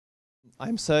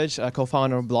I'm Serge,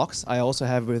 co-founder of Blocks. I also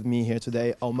have with me here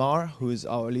today Omar, who is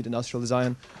our lead industrial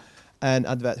design, and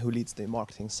Advet, who leads the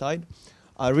marketing side.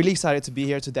 Really excited to be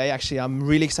here today. Actually, I'm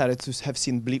really excited to have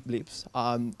seen Bleep Bleeps.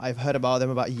 I've heard about them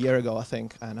about a year ago, I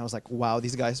think, and I was like, wow,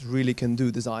 these guys really can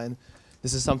do design.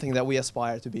 This is something that we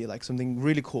aspire to be, like something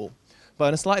really cool, but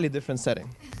in a slightly different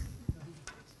setting.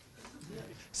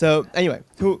 So anyway,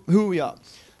 who we are.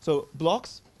 So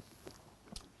Blocks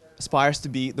aspires to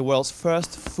be the world's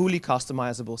first fully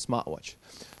customizable smartwatch.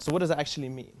 So what does that actually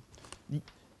mean?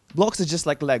 Blocks is just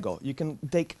like Lego. You can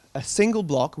take a single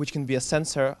block, which can be a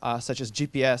sensor such as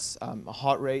GPS, a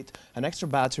heart rate, an extra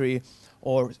battery,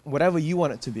 or whatever you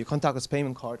want it to be, a contactless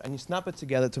payment card, and you snap it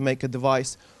together to make a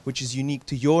device which is unique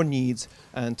to your needs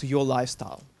and to your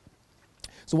lifestyle.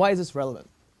 So why is this relevant?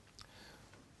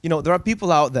 You know, there are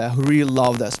people out there who really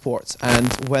love their sports, and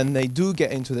when they do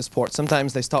get into the sport,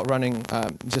 sometimes they start running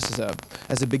just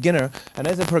as a beginner, and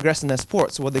as they progress in their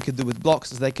sports, what they could do with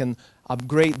Blocks is they can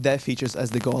upgrade their features as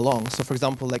they go along. So for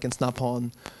example, they can snap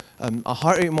on a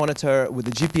heart rate monitor with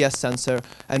a GPS sensor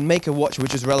and make a watch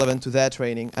which is relevant to their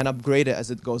training and upgrade it as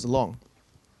it goes along.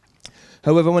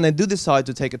 However, when they do decide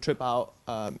to take a trip out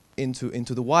into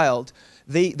the wild,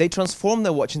 they transform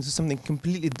their watch into something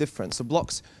completely different. So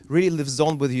Blocks really lives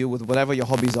on with you with whatever your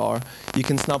hobbies are. You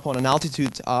can snap on an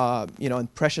altitude,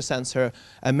 and pressure sensor,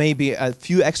 and maybe a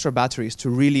few extra batteries to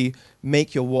really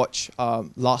make your watch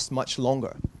last much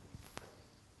longer.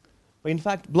 But in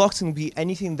fact, Blocks can be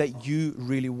anything that you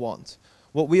really want.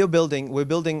 What we're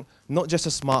building not just a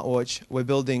smartwatch, we're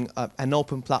building an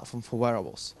open platform for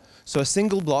wearables. So a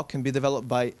single block can be developed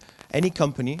by any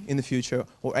company in the future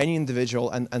or any individual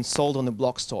and sold on the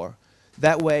Block store.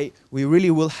 That way, we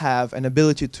really will have an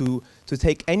ability to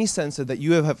take any sensor that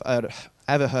you have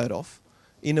ever heard of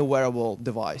in a wearable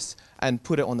device and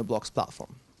put it on the Blocks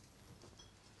platform.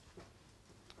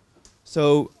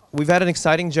 So we've had an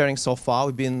exciting journey so far.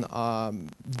 We've been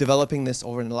developing this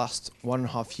over the last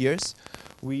 1.5 years.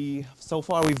 So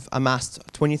far, we've amassed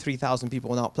 23,000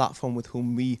 people on our platform with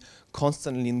whom we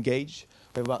constantly engage.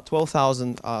 We have about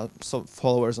 12,000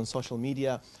 followers on social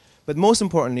media. But most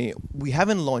importantly, we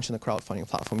haven't launched on a crowdfunding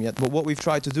platform yet. But what we've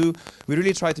tried to do, we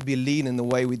really try to be lean in the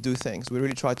way we do things. We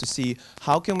really try to see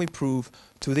how can we prove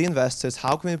to the investors,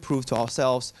 how can we prove to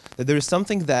ourselves that there is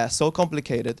something there so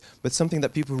complicated, but something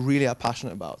that people really are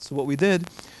passionate about. So what we did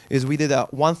is we did a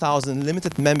 1,000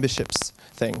 limited memberships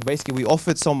thing. Basically, we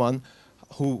offered someone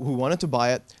who wanted to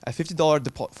buy it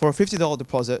for a $50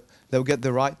 deposit, they'll get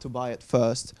the right to buy it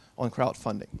first on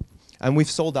crowdfunding. And we've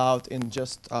sold out in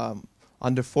just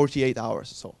under 48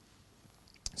 hours or so.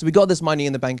 So we got this money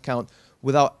in the bank account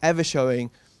without ever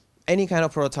showing any kind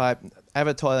of prototype,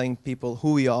 ever telling people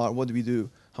who we are, what do we do,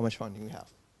 how much funding we have.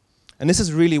 And this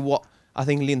is really what I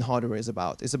think lean hardware is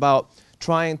about. It's about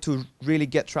trying to really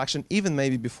get traction, even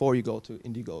maybe before you go to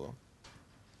Indiegogo.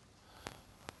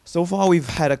 So far, we've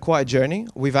had a quiet journey.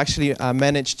 We've actually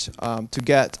managed to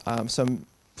get some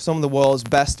of the world's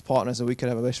best partners that we could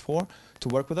ever wish for to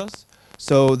work with us.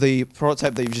 So the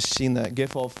prototype that you've just seen the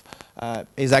GIF of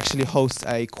is actually hosts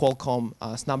a Qualcomm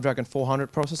Snapdragon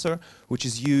 400 processor, which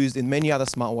is used in many other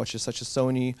smartwatches such as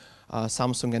Sony,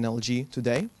 Samsung, and LG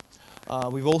today.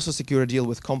 We've also secured a deal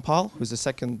with Compal, who's the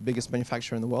second biggest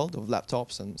manufacturer in the world of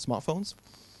laptops and smartphones.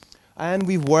 And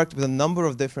we've worked with a number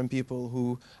of different people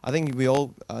who I think we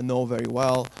all know very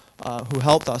well, who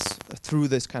helped us through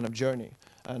this kind of journey.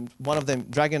 And one of them,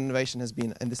 Dragon Innovation, has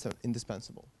been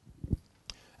indispensable.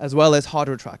 As well as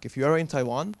Hardware Track. If you are in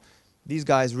Taiwan, these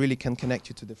guys really can connect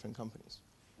you to different companies.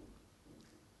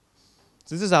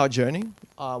 So this is our journey.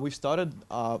 We've started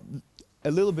a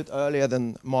little bit earlier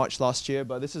than March last year,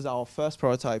 but this is our first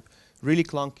prototype, really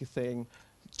clunky thing,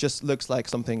 just looks like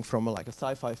something from like a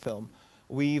sci-fi film.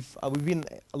 We've been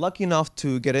lucky enough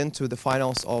to get into the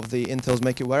finals of the Intel's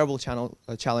Make It Wearable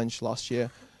challenge last year,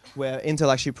 where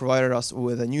Intel actually provided us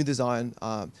with a new design,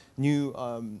 new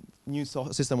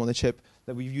system on the chip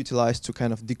that we've utilized to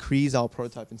kind of decrease our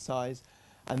prototype in size.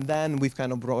 And then we've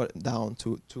kind of brought it down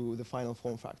to the final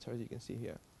form factor, as you can see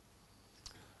here.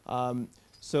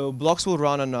 So Blocks will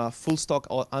run on a full stock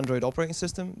Android operating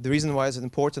system. The reason why it's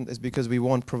important is because we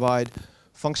won't provide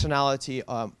functionality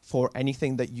for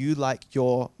anything that you like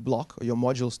your block or your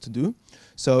modules to do.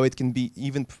 So it can be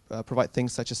even provide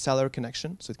things such as cellular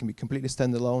connection, so it can be completely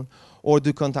standalone, or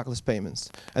do contactless payments.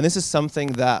 And this is something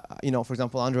that, for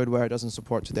example, Android Wear doesn't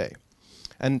support today.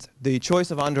 And the choice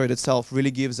of Android itself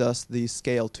really gives us the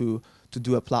scale to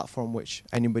do a platform which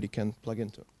anybody can plug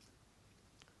into.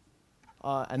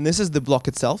 And this is the block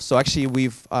itself. So actually,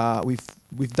 we've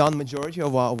done majority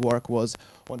of our work was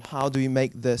on how do we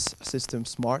make this system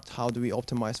smart? How do we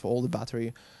optimize for all the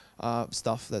battery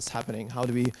stuff that's happening? How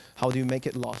do we make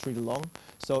it last really long?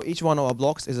 So each one of our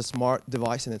blocks is a smart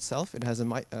device in itself. It has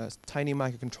a tiny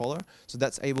microcontroller, so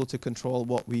that's able to control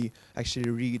what we actually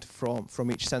read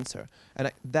from each sensor.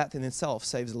 And that in itself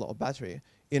saves a lot of battery,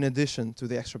 in addition to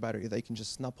the extra battery that you can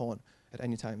just snap on at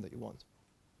any time that you want.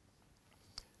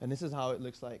 And this is how it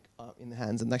looks like in the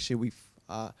hands. And actually,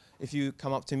 if you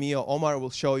come up to me or Omar, we'll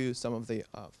show you some of the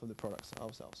products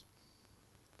ourselves.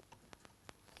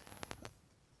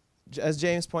 As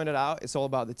James pointed out, it's all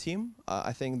about the team.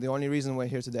 I think the only reason we're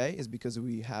here today is because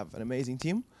we have an amazing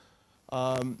team.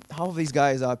 Half of these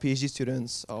guys are PhD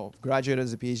students or graduated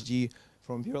as a PhD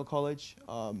from Imperial College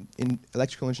in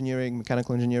electrical engineering,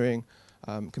 mechanical engineering,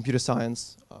 computer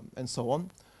science, and so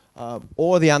on.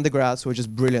 Or the undergrads who are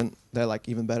just brilliant. They're like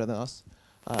even better than us,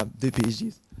 the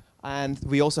PhDs. And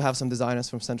we also have some designers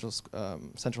from Central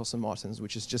St. Martin's,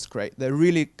 which is just great. They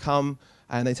really come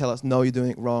and they tell us, no, you're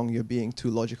doing it wrong, you're being too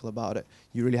logical about it.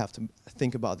 You really have to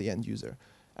think about the end user.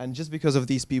 And just because of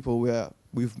these people,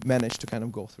 we've managed to kind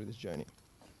of go through this journey.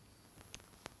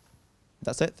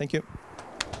 That's it, thank you.